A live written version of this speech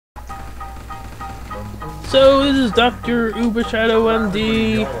So this is Dr. Ubershadow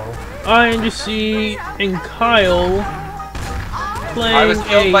MD, iAndrewC, and Kyle playing I was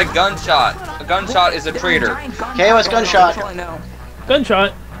killed by gunshot. A gunshot is a traitor. Okay, what's gunshot?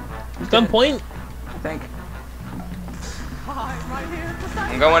 Gunshot? Gunpoint? I think.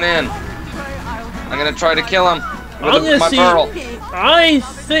 I'm going in. I'm gonna try to kill him with my barrel. I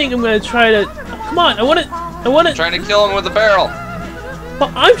think I'm gonna try to. Come on, I want it. I'm trying to kill him with a barrel.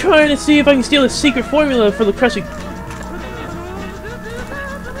 Well, I'm trying to see if I can steal a secret formula for the Cressy.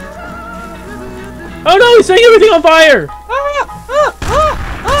 Oh no, he's setting everything on fire!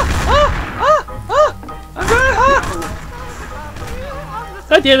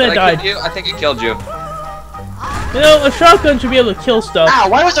 God damn it, I died. I think it killed you. You know, a shotgun should be able to kill stuff. Ow,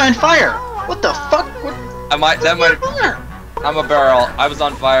 why was I on fire? What the fuck? What? I'm a barrel. I was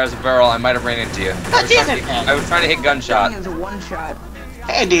on fire as a barrel. I might have ran into you. I was trying to hit gunshot. It's a one shot.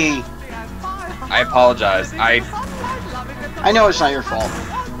 Andy! I apologize. I know it's not your fault.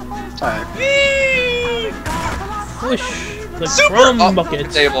 Sorry. Whoosh! The crumb bucket.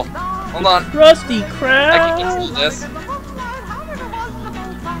 Table. Hold on. Rusty I crap. can control this.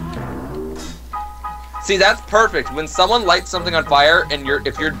 See, that's perfect. When someone lights something on fire and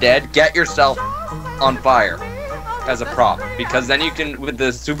if you're dead, get yourself on fire as a prop, because then you can, with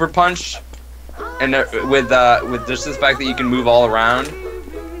the super punch and with just the fact that you can move all around,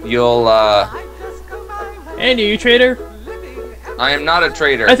 you'll Andy, are you a traitor? I am not a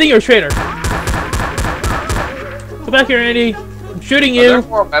traitor. I think you're a traitor. Come back here, Andy. I'm shooting you. Are there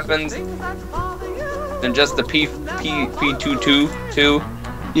more weapons than just the P222?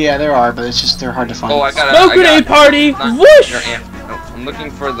 Yeah, there are, but it's just they're hard to find. Oh, I got smoke grenade party. Whoosh! I'm looking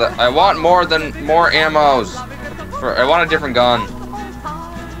for the. I want more ammos. I want a different gun.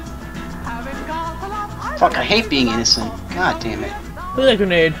 Fuck! I hate being innocent. God damn it. Look at that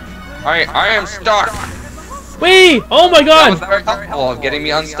grenade. I am stuck. Wee! Oh my That was god! very helpful of getting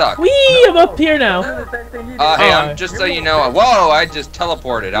me unstuck. Wee! I'm up here now. Hey, I'm just so you know. Whoa! I just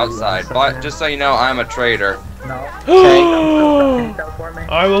teleported outside. But just so you know, I'm a traitor. Okay.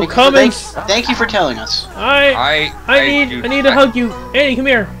 I will come and. Thank you for telling us. I need to hug you. Andy, come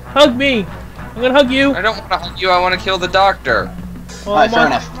here. Hug me. I'm gonna hug you. I don't want to hug you. I want to kill the doctor. Oh, Alright, fair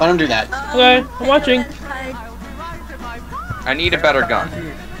enough. Let him do that. Okay, I'm watching. I need a better gun.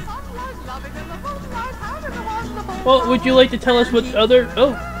 Well, would you like to tell us what other?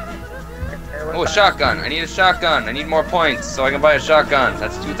 Oh. Oh, a shotgun. I need a shotgun. I need more points so I can buy a shotgun.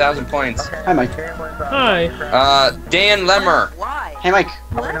 That's 2,000 points. Hi, Mike. Hi. Dan Lemmer. Hey, Mike.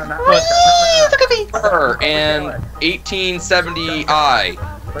 What? Look at me. And 1870i.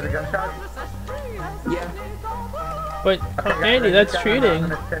 Yeah. But Andy, that's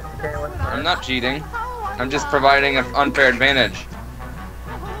cheating. I'm not cheating. I'm just providing an unfair advantage.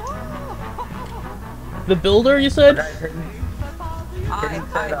 The builder, you said?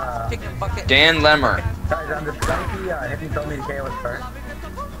 Dan Lemmer.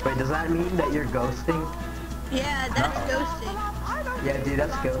 Wait, does that mean that you're ghosting? Yeah, that's ghosting. Yeah, dude,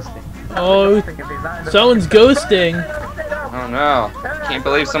 that's ghosting. Oh, someone's ghosting. Oh no. Can't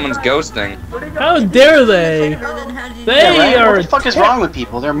believe someone's ghosting. How dare they? They are. What the fuck is wrong with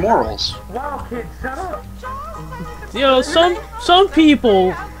people? They're morals. You know, some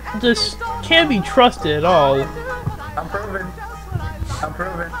people just can't be trusted at all. I'm proven.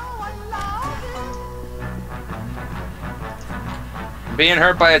 I'm being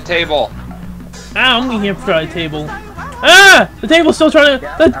hurt by a table. Ah, I'm getting hit by a table. Ah! The table's still trying to.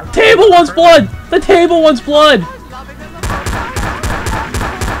 The table wants blood! The table wants blood!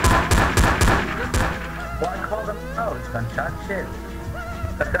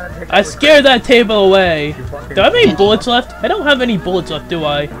 I scared that table away. Do I have any bullets left? I don't have any bullets left, do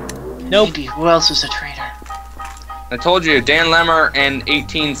I? Nope. Maybe. Who else is a traitor? I told you, Dan Lemmer and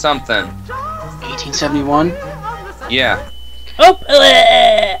 18 something. 1871? Yeah. Oh!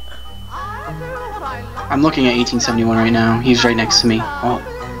 I'm looking at 1871 right now. He's right next to me. Oh.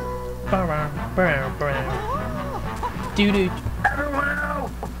 Doo-doo.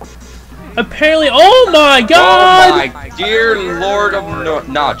 Apparently, oh my god! Oh my dear lord of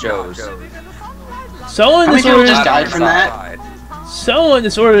nachos. Someone How many people just died from that? Someone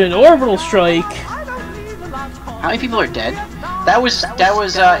just ordered an orbital strike. How many people are dead? That was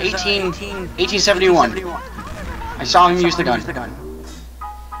 1871. I saw him use the gun.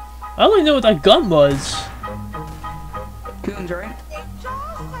 I don't even know what that gun was. Coons, right?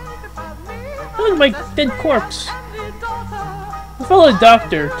 Look at my dead corpse. I follow the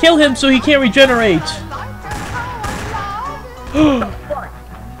doctor. Kill him so he can't regenerate.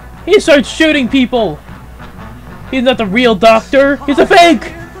 He starts shooting people. He's not the real doctor. He's a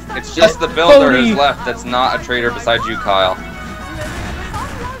fake. It's just the builder Cody. who's left that's not a traitor besides you, Kyle.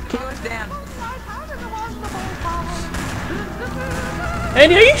 Keyless down.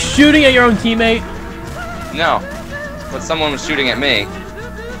 Andy, are you shooting at your own teammate? No. But someone was shooting at me.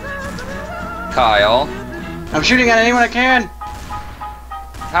 Kyle. I'm shooting at anyone I can.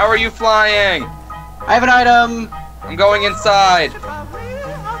 How are you flying? I have an item. I'm going inside.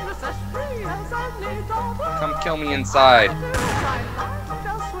 Come kill me inside.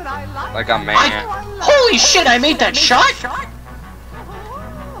 Like a man. Holy shit! I made that shot.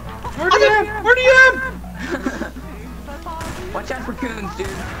 Where do you am? Where do you am? Watch out for coons, dude.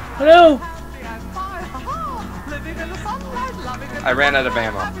 Hello. I ran out of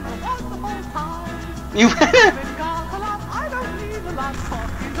ammo. You.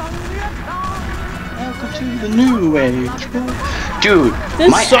 Welcome to the new age, dude. This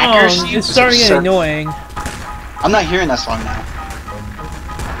my song accuracy is starting to get absurd. annoying. I'm not hearing that song now.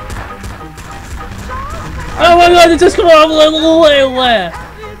 Oh my god, it's just going on.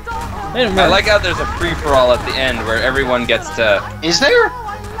 I like how there's a free-for-all at the end where everyone gets to... Is there?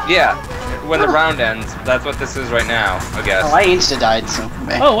 Yeah, when the round ends. That's what this is right now, I guess. Oh, I insta-died, so...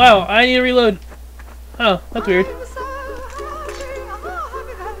 Oh wow, I need to reload. Oh, that's weird.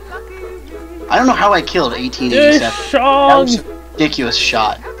 I don't know how I killed 1887. This That song was a ridiculous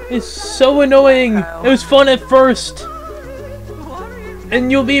shot. is so annoying. It was fun at first. And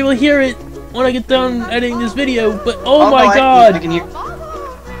you'll be able to hear it when I get done editing this video, but oh my I god. can hear...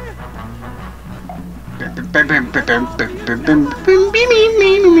 I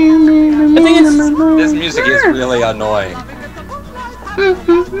think it's... This music is really annoying.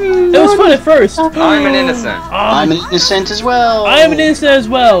 It was fun at first. I'm an innocent. I'm an innocent as well. I am an innocent as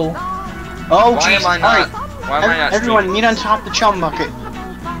well. Oh, Why jeez. am I not? Alright. Why am I not Everyone, streaming? meet on top of the chum bucket.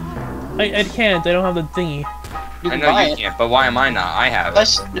 I can't, I don't have the thingy. You I can know buy you it. can't, but why am I not? I have it.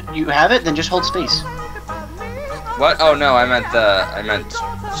 Unless you have it, then just hold space. What? Oh no, I meant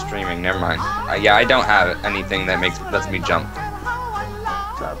streaming. Never mind. Yeah, I don't have anything that lets me jump.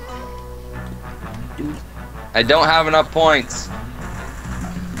 I don't have enough points.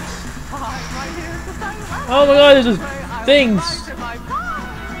 Oh my god, there's just things.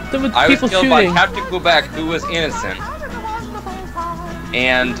 With I was people killed shooting. by Captain Quebec, who was innocent,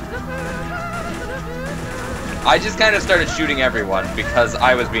 and I just kind of started shooting everyone because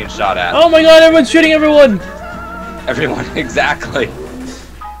I was being shot at. Oh my god, everyone's shooting everyone! Everyone, exactly.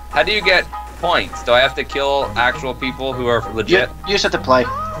 How do you get points? Do I have to kill actual people who are legit? You just have to play.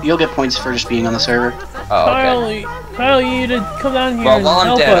 You'll get points for just being on the server. Oh, okay. Kyle, you need to come down here Well, and while I'm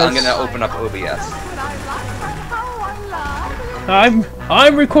help dead, us. I'm gonna open up OBS. I'm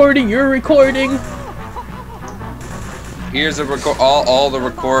recording, you're recording. Here's a record. All the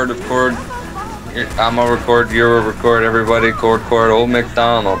record. I'm a record. You're a record. Everybody record. Old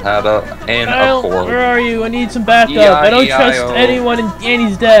MacDonald had an Kyle, accord. where are you? I need some backup. I don't trust anyone, and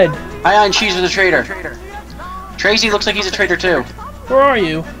Andy's dead. Ion, she's a traitor. Tracy looks like he's a traitor too. Where are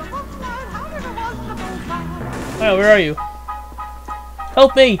you? Kyle, where are you?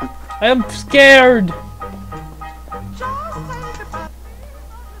 Help me! I am scared.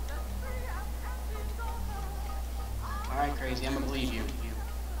 Alright, crazy, I'm gonna believe you.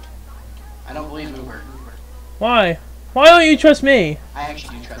 I don't believe Uber. Why? Why don't you trust me? I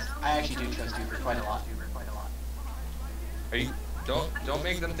actually do trust Uber quite a lot. Are you? Don't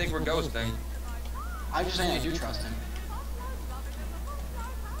make them think we're ghosting. I'm just saying I do trust him.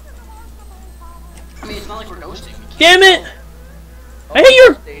 I mean, it's not like we're ghosting. Damn it!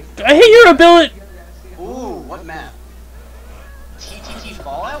 I hate your ability. Ooh, what map? TTT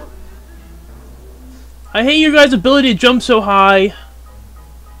Fallout? I hate your guys' ability to jump so high.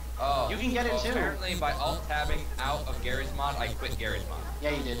 Oh, You can get it too. Apparently, by alt-tabbing out of Gary's mod, I quit Gary's mod.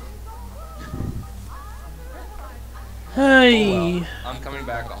 Yeah, you did. Hey. Well, I'm coming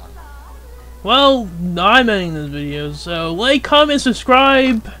back on. Well, I'm ending this video, so like, comment,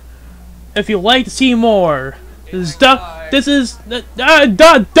 subscribe if you'd like to see more. This is I'm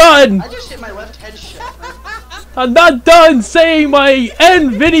not done. I just hit my left head shit. I'm not done saying my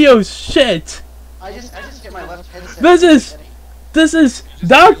end video shit. I just hit my left head. This is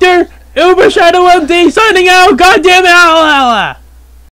Dr. Ubershadow MD signing out. God damn it!